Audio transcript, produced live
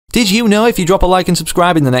Did you know if you drop a like and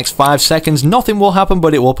subscribe in the next 5 seconds, nothing will happen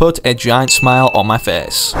but it will put a giant smile on my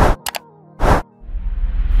face?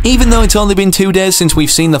 Even though it's only been 2 days since we've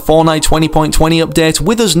seen the Fortnite 20.20 update,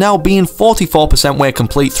 with us now being 44% way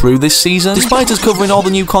complete through this season, despite us covering all the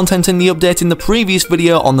new content in the update in the previous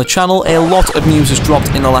video on the channel, a lot of news has dropped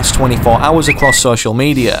in the last 24 hours across social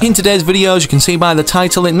media. In today's video, as you can see by the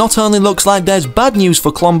title, it not only looks like there's bad news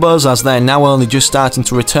for Klombos, as they're now only just starting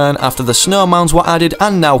to return after the snow mounds were added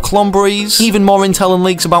and now Klombos, even more intel and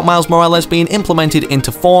leaks about Miles Morales being implemented into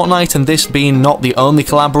Fortnite, and this being not the only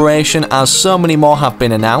collaboration, as so many more have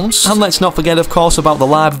been announced. And let's not forget, of course, about the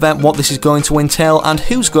live event, what this is going to entail, and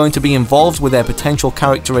who's going to be involved with a potential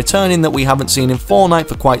character returning that we haven't seen in Fortnite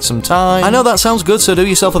for quite some time. I know that sounds good, so do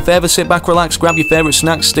yourself a favour, sit back, relax, grab your favourite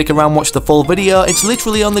snacks, stick around, watch the full video. It's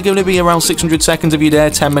literally only going to be around 600 seconds of your day,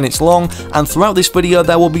 10 minutes long, and throughout this video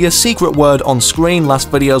there will be a secret word on screen.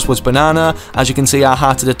 Last video's was banana. As you can see, I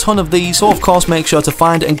hearted a ton of these, so of course make sure to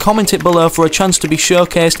find and comment it below for a chance to be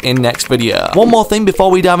showcased in next video. One more thing before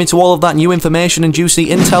we dive into all of that new information and juicy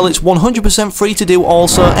intel, it's 100% free to do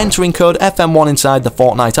also, entering code FM1 inside the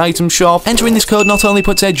Fortnite item shop. Entering this code not only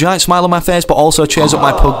puts a giant smile on my face, but also cheers up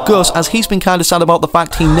my pug Gus, as he's been kinda sad about the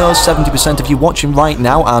fact he knows 70% of you watching right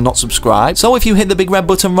now are not subscribed. So if you hit the big red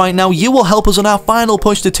button right now, you will help us on our final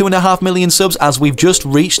push to 2.5 million subs, as we've just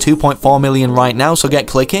reached 2.4 million right now, so get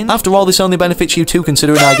clicking. After all, this only benefits you too,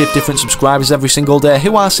 considering I give different subscribers every single day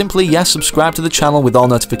who are simply, yes, subscribed to the channel with all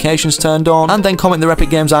notifications turned on, and then comment their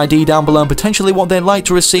Epic Games ID down below and potentially what they'd like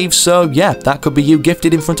to receive. So yeah, that could be you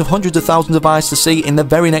gifted in front of hundreds of thousands of eyes to see in the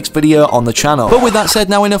very next video on the channel. But with that said,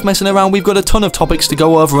 now enough messing around, we've got a ton of topics to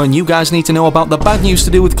go over, and you guys need to know about the bad news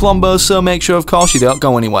to do with Klombos, so make sure of course you don't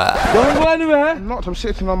go anywhere. Don't go anywhere. I'm not, I'm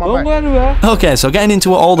sitting on my Don't back. go anywhere. Okay, so getting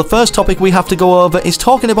into it all, the first topic we have to go over is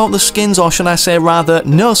talking about the skins, or should I say rather,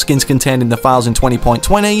 no skins contained in the files in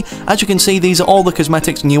 20.20. As you can see, these are all the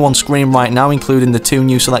cosmetics new on screen right now, including the 2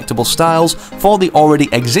 new selectable styles for the already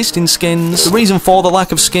existing skins. The reason for the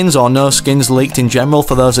lack of skins, or no skins leaked in general,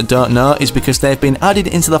 for those that don't know, is because they've been added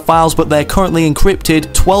into the files, but they're currently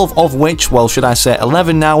encrypted, 12 of which, well, should I say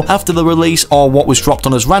 11 now, after the release, or what was dropped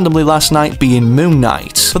on us randomly last night, being Moon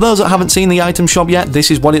Knight. For those that haven't seen the item shop yet,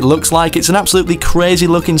 this is what it looks like. It's an absolutely crazy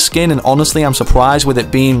looking skin, and honestly I'm surprised with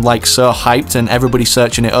it being like so hyped and everybody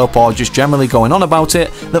searching it up or just generally going on about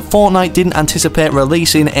it, that Fortnite didn't anticipate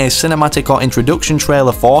releasing a cinematic or introduction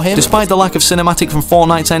trailer for him. Despite the lack of cinematic from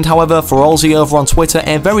Fortnite's end, however, for Allsy over on Twitter,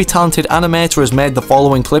 a very talented animator has made the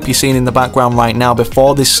following clip you're seeing in the background right now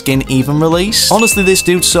before this skin even released. Honestly, this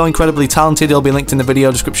dude's so incredibly talented. He'll be linked in the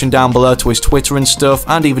video description down below to his Twitter and stuff,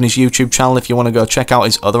 and even his YouTube channel if you want to go check out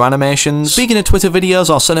his other animations. Speaking of Twitter videos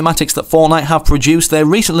or cinematics that Fortnite have produced, they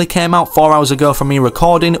recently came out 4 hours ago from me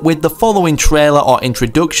recording with the following trailer, or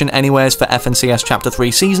introduction anyways, for FNCS Chapter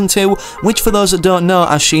 3 Season 2, which for those that don't know,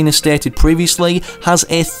 as Sheena stated previously, has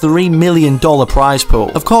a $3 million prize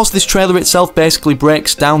pool. Of course, this trailer itself basically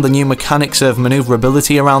breaks down the new mechanics of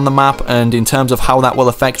maneuverability around the map, and in terms of how that will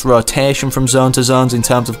affect rotation from zone to zones in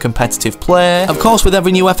terms of competitive play. Of course, with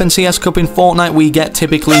every new FNCS Cup in Fortnite, we get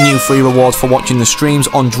typically new free rewards for watching the streams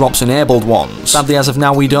on drops enabled ones. Sadly, as of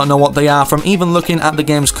now, we don't know what they are from even looking at the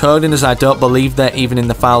game's coding, as I don't believe they're even in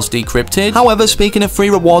the files decrypted. However, speaking of free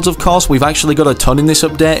rewards, of course, we've actually got a ton in this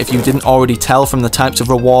update, if you didn't already tell from the types of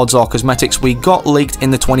rewards or cosmetics we got leaked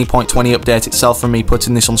in the 20.20 update itself from me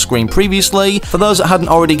putting this on screen previously. For those that hadn't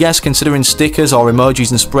already guessed, considering stickers or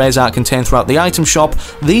emojis and sprays aren't contained throughout the item shop,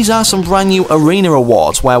 these are some brand new arena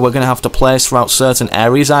rewards where we're going to have to place throughout certain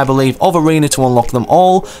areas, I believe, of arena to unlock them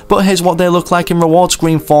all, but here's what they look like in reward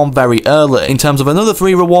screen form very early. In terms of another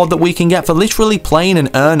free reward that we can get for literally playing and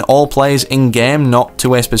earn all players in game, not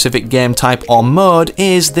to a specific game type or mode,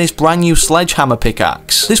 is this brand new sledgehammer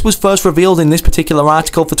pickaxe. This was first revealed in this particular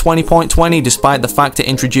article for 20.20, despite the fact it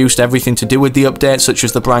introduced everything to do with the update, such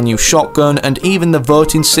as the brand new shotgun and even the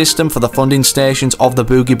voting system for the funding stations of the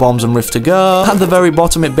Boogie Bombs and Rift to Go. At the very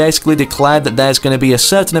bottom, it basically declared that there's going to be a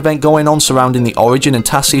certain event going on surrounding the origin, and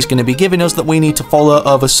tasks he's going to be giving us that we need to follow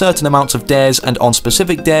over certain amounts of days and on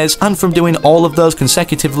specific days, and from doing all of those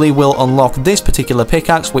consecutively we'll unlock this particular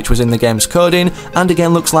pickaxe, which was in the game's coding, and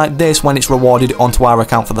again looks like this when it's rewarded onto our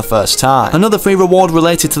account for the first time. Another free reward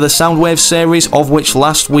related to the Soundwave series, of which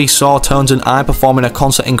last we saw Tones and I performing a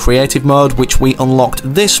concert in creative mode, which we unlocked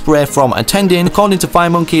this spray from attending, skin. According to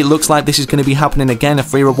FireMonkey, it looks like this is going to be happening again, a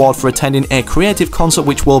free reward for attending a creative concert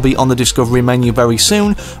which will be on the discovery menu very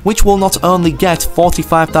soon, which will not only get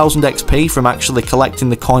 45,000 XP from actually collecting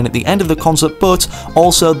the coin at the end of the concert, but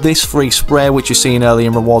also this free spray which you're seeing early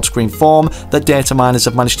in reward screen form that data miners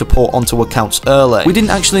have managed to put onto accounts early. We didn't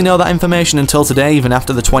actually know that information until today, even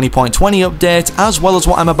after the 20.20 update, as well as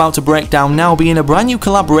what I'm about to break down now being a brand new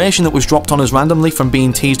collaboration that was dropped on us randomly from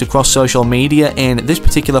being teased across social media in this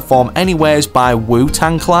particular form anyways by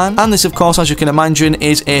Wu-Tang Clan. And this, of course, as you can imagine,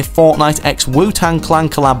 is a Fortnite x Wu-Tang Clan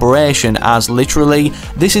collaboration, as literally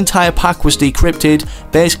this entire pack was decrypted,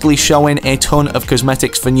 basically showing a ton of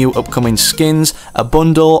cosmetics for new upcoming skins, a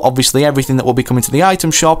bundle, obviously everything that will be coming to the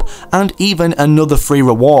item shop, and even another free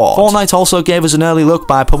reward. Fortnite also gave us an early look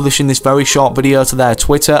by publishing this very short video to their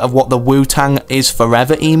Twitter of what the Wu-Tang is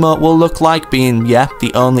Forever emote will look like, being, yeah,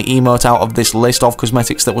 the only emote out of this list of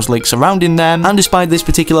cosmetics that was leaked surrounding them. And despite this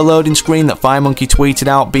particular loading screen that FireMonkey tweeted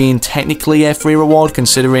out being technically a free reward,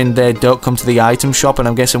 considering they don't come to the item shop, and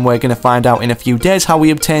I'm guessing we're going to find out in a few days how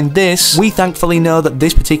we obtained this, we thankfully know that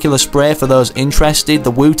this particular spray, for those interested,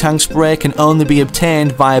 the Wu-Tang spray, can only be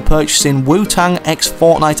obtained via purchasing Wu-Tang x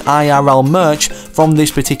Fortnite IRL merch from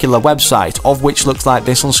this particular website, of which looks like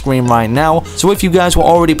this on screen right now. So if you guys were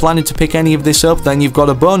already planning to pick any of this up, then you've got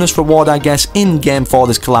a bonus reward, I guess, in-game for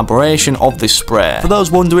this collaboration of this spray. For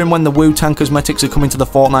those wondering when the Wu-Tang cosmetics are coming to the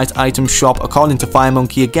Fortnite item shop, according to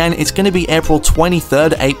FireMonkey again, it's going to be April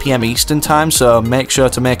 23rd at 8 PM Eastern time, so make sure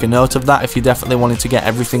to make a note of that if you definitely wanted to get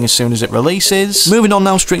everything as soon as it releases. Moving on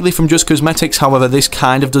now strictly from just cosmetics, however, this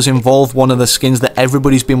kind of does involve one of the skins that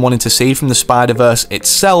everybody's been wanting to see from the Spider-Verse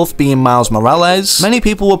itself, being Miles Morales. Many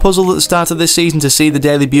people were puzzled at the start of this season to see the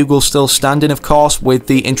Daily Bugle still standing, of course, with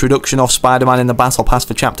the introduction of Spider-Man in the Battle Pass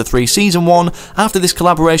for Chapter 3 Season 1, after this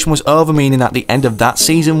collaboration was over, meaning at the end of that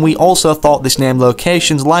season, we also thought this name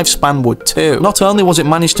location's lifespan would too. Not only was it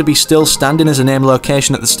managed to be still standing as a name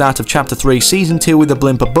location at the start of Chapter 3 Season 2 with a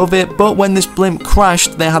blimp above it, but when this blimp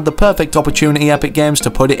crashed, they had the perfect opportunity, Epic Games,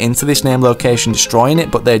 to put it into this name location, destroying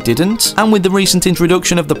it, but they didn't. And with the recent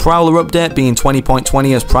introduction of the Prowler update being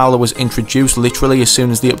 20.20, as Prowler was introduced literally as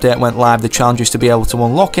soon as the update went live, the challenges to be able to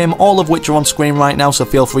unlock him, all of which are on screen right now, so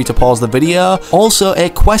feel free to pause the video. Also, a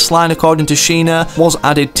quest line, according to Sheena, was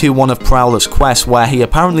added to one of Prowler's quests, where he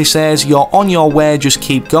apparently says, "You're on your way, just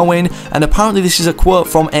keep going," and apparently this is a quote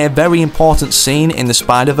from a very important scene in the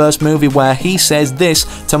Spider-Verse movie where he says this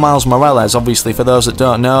to Miles Morales. Obviously, for those that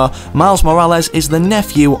don't know, Miles Morales is the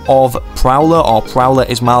nephew of Prowler, or Prowler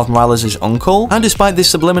is Miles Morales' uncle. And despite this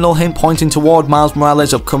subliminal hint pointing toward Miles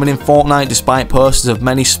Morales upcoming in Fortnite, despite posters of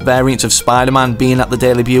many variants of Spider-Man being at the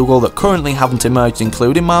Daily Bugle that currently haven't emerged,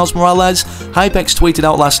 including Miles Morales, Hypex tweeted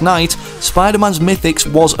out last night, "Spider-Man's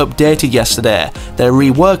Mythics was updated yesterday. They're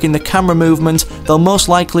reworking the camera movement. They'll most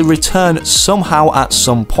likely return somehow at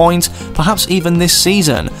some point, perhaps even this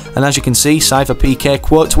season." And as you can see, CypherPK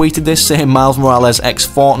quote tweeted this saying Miles Morales x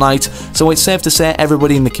Fortnite, so it's safe to say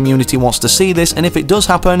everybody in the community wants to see this, and if it does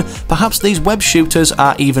happen, perhaps these web shooters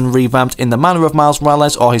are even revamped in the manner of Miles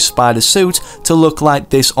Morales or his spider suit to look like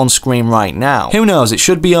this on screen right now. Who knows, it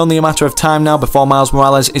should be only a matter of time now before Miles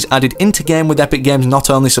Morales is added into game, with Epic Games not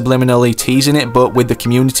only subliminally teasing it, but with the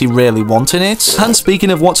community really wanting it. And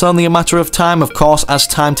speaking of what's only a matter of time, of course, as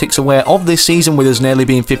time ticks away of this season, with us nearly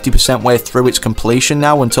being 50% way through its completion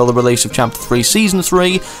now until the release of Chapter 3 Season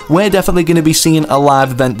 3, we're definitely going to be seeing a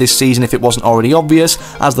live event this season if it wasn't already obvious,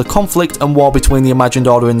 as the conflict and war between the Imagined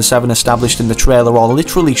Order and the Seven established in the trailer, or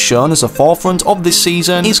literally shown as a forefront of this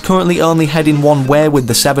season, is currently only heading one way, with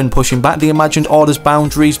the Seven pushing back the Imagined Order's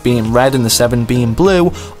boundaries, being red and the Seven being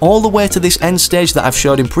blue, all the way to this end stage that I've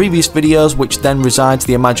showed in previous videos, which then resides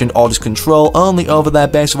the Imagined Order's control only over their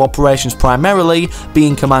base of operations, primarily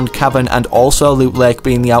being Command Cavern and also Loot Lake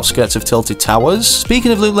being the outskirts of Tilted Towers.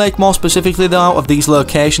 Speaking of Loot Lake more specifically though, out of these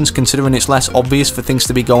locations, considering it's less obvious for things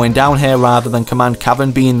to be going down here rather than Command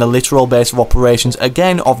Cavern being the literal base of operations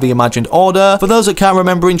again of the Imagined Order, for those that can't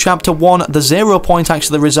remember, in Chapter 1, the 0 point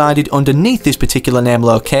actually resided underneath this particular name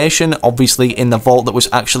location, obviously in the vault that was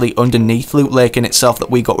actually underneath Loot Lake in itself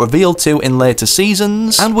that we got revealed to in later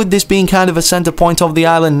seasons. And with this being kind of a center point of the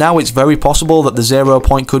island now, it's very possible that the 0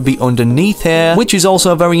 point could be underneath here, which is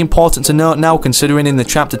also very important to note now, considering in the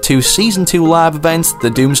Chapter 2 Season 2 live event, the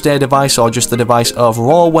Doomsday device, or just the device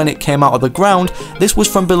overall, when it came out of the ground, this was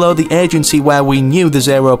from below the agency where we knew the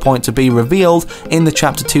 0 point to be revealed in the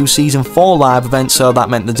Chapter 2 Season 4 live event, so that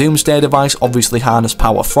meant the Doomsday device obviously harnessed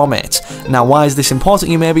power from it. Now why is this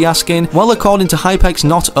important, you may be asking? Well, according to Hypex,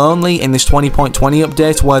 not only in this 20.20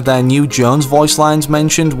 update were there new Jones voice lines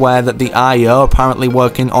mentioned, where that the IO apparently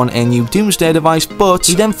working on a new Doomsday device, but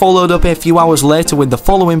he then followed up a few hours later with the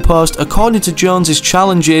following post. According to Jones's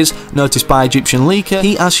challenges, noticed by Egyptian Leaker,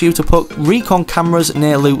 he asks you to put recon cameras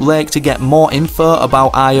near Loot Lake to get more info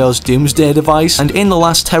about IO's Doomsday device, and in the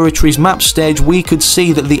last Territories map stage we could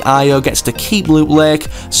see that the IO gets to keep Loot Lake,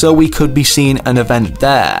 so we could be seeing an event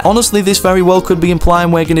there. Honestly, this very well could be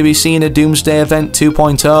implying we're going to be seeing a Doomsday event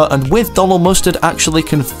 2.0, and with Donald Mustard actually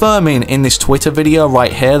confirming in this Twitter video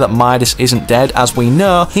right here that Midas isn't dead. As we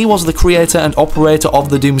know, he was the creator and operator of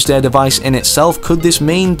the Doomsday device in itself. Could this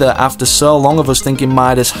mean that after so long of us thinking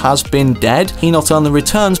Midas has been dead, he not only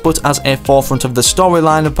returns but as a forefront of the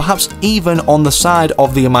storyline, and perhaps even on the side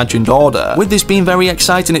of the Imagined Order? With this being very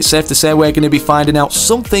exciting, it's safe to say we're going to be finding out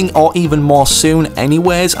something or even more soon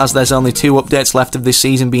anyways, as there's only 2 updates left of this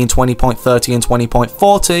season, being 20.30 and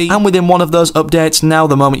 20.40, and within one of those updates, now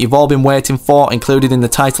the moment you've all been waiting for, included in the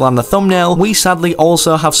title and the thumbnail, we sadly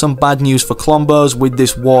also have some bad news for Klombos, with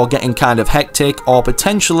this war getting kind of hectic, or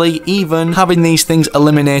potentially even having these things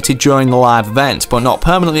eliminated during the live event, but not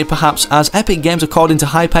permanently perhaps, as Epic Games, according to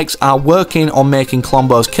Hypex, are working on making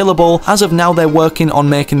Klombos killable. As of now, they're working on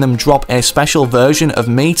making them drop a special version of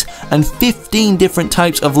meat and 15 different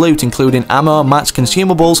types of loot, including ammo, mats,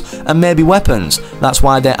 consumables, and maybe weapons. That's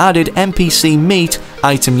why they added NPC meat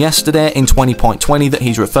item yesterday in 20.20 that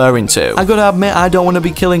he's referring to. I gotta admit, I don't want to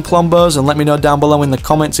be killing Klombos, and let me know down below in the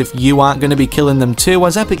comments if you aren't going to be killing them too,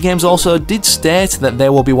 as Epic Games also did state that they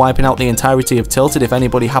will be wiping out the entirety of Tilted if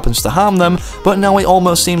anybody happens to harm them, but now it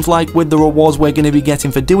almost seems like with the rewards we're going to be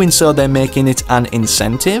getting for doing so, they're making it an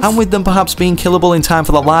incentive, and with them perhaps being killable in time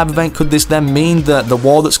for the live event, could this then mean that the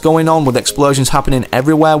war that's going on with explosions happening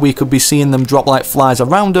everywhere, we could be seeing them drop like flies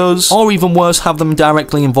around us, or even worse, have them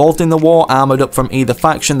directly involved in the war, armoured up from either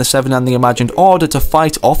faction, the Seven and the Imagined Order, to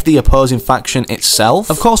fight off the opposing faction itself?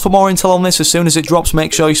 Of course, for more intel on this, as soon as it drops,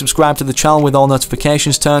 make sure you subscribe to the channel with all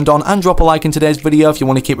notifications turned on, and drop a like in today's video if you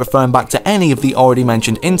want to keep referring back to any of the already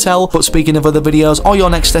mentioned intel. But speaking of other videos or your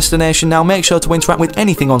next destination, now make sure to interact with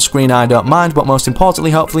anything on screen, I don't mind, but most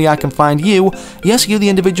importantly, hopefully I can find you. Yes, you the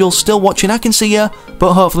individual still watching, I can see you,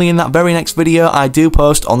 but hopefully in that very next video I do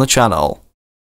post on the channel.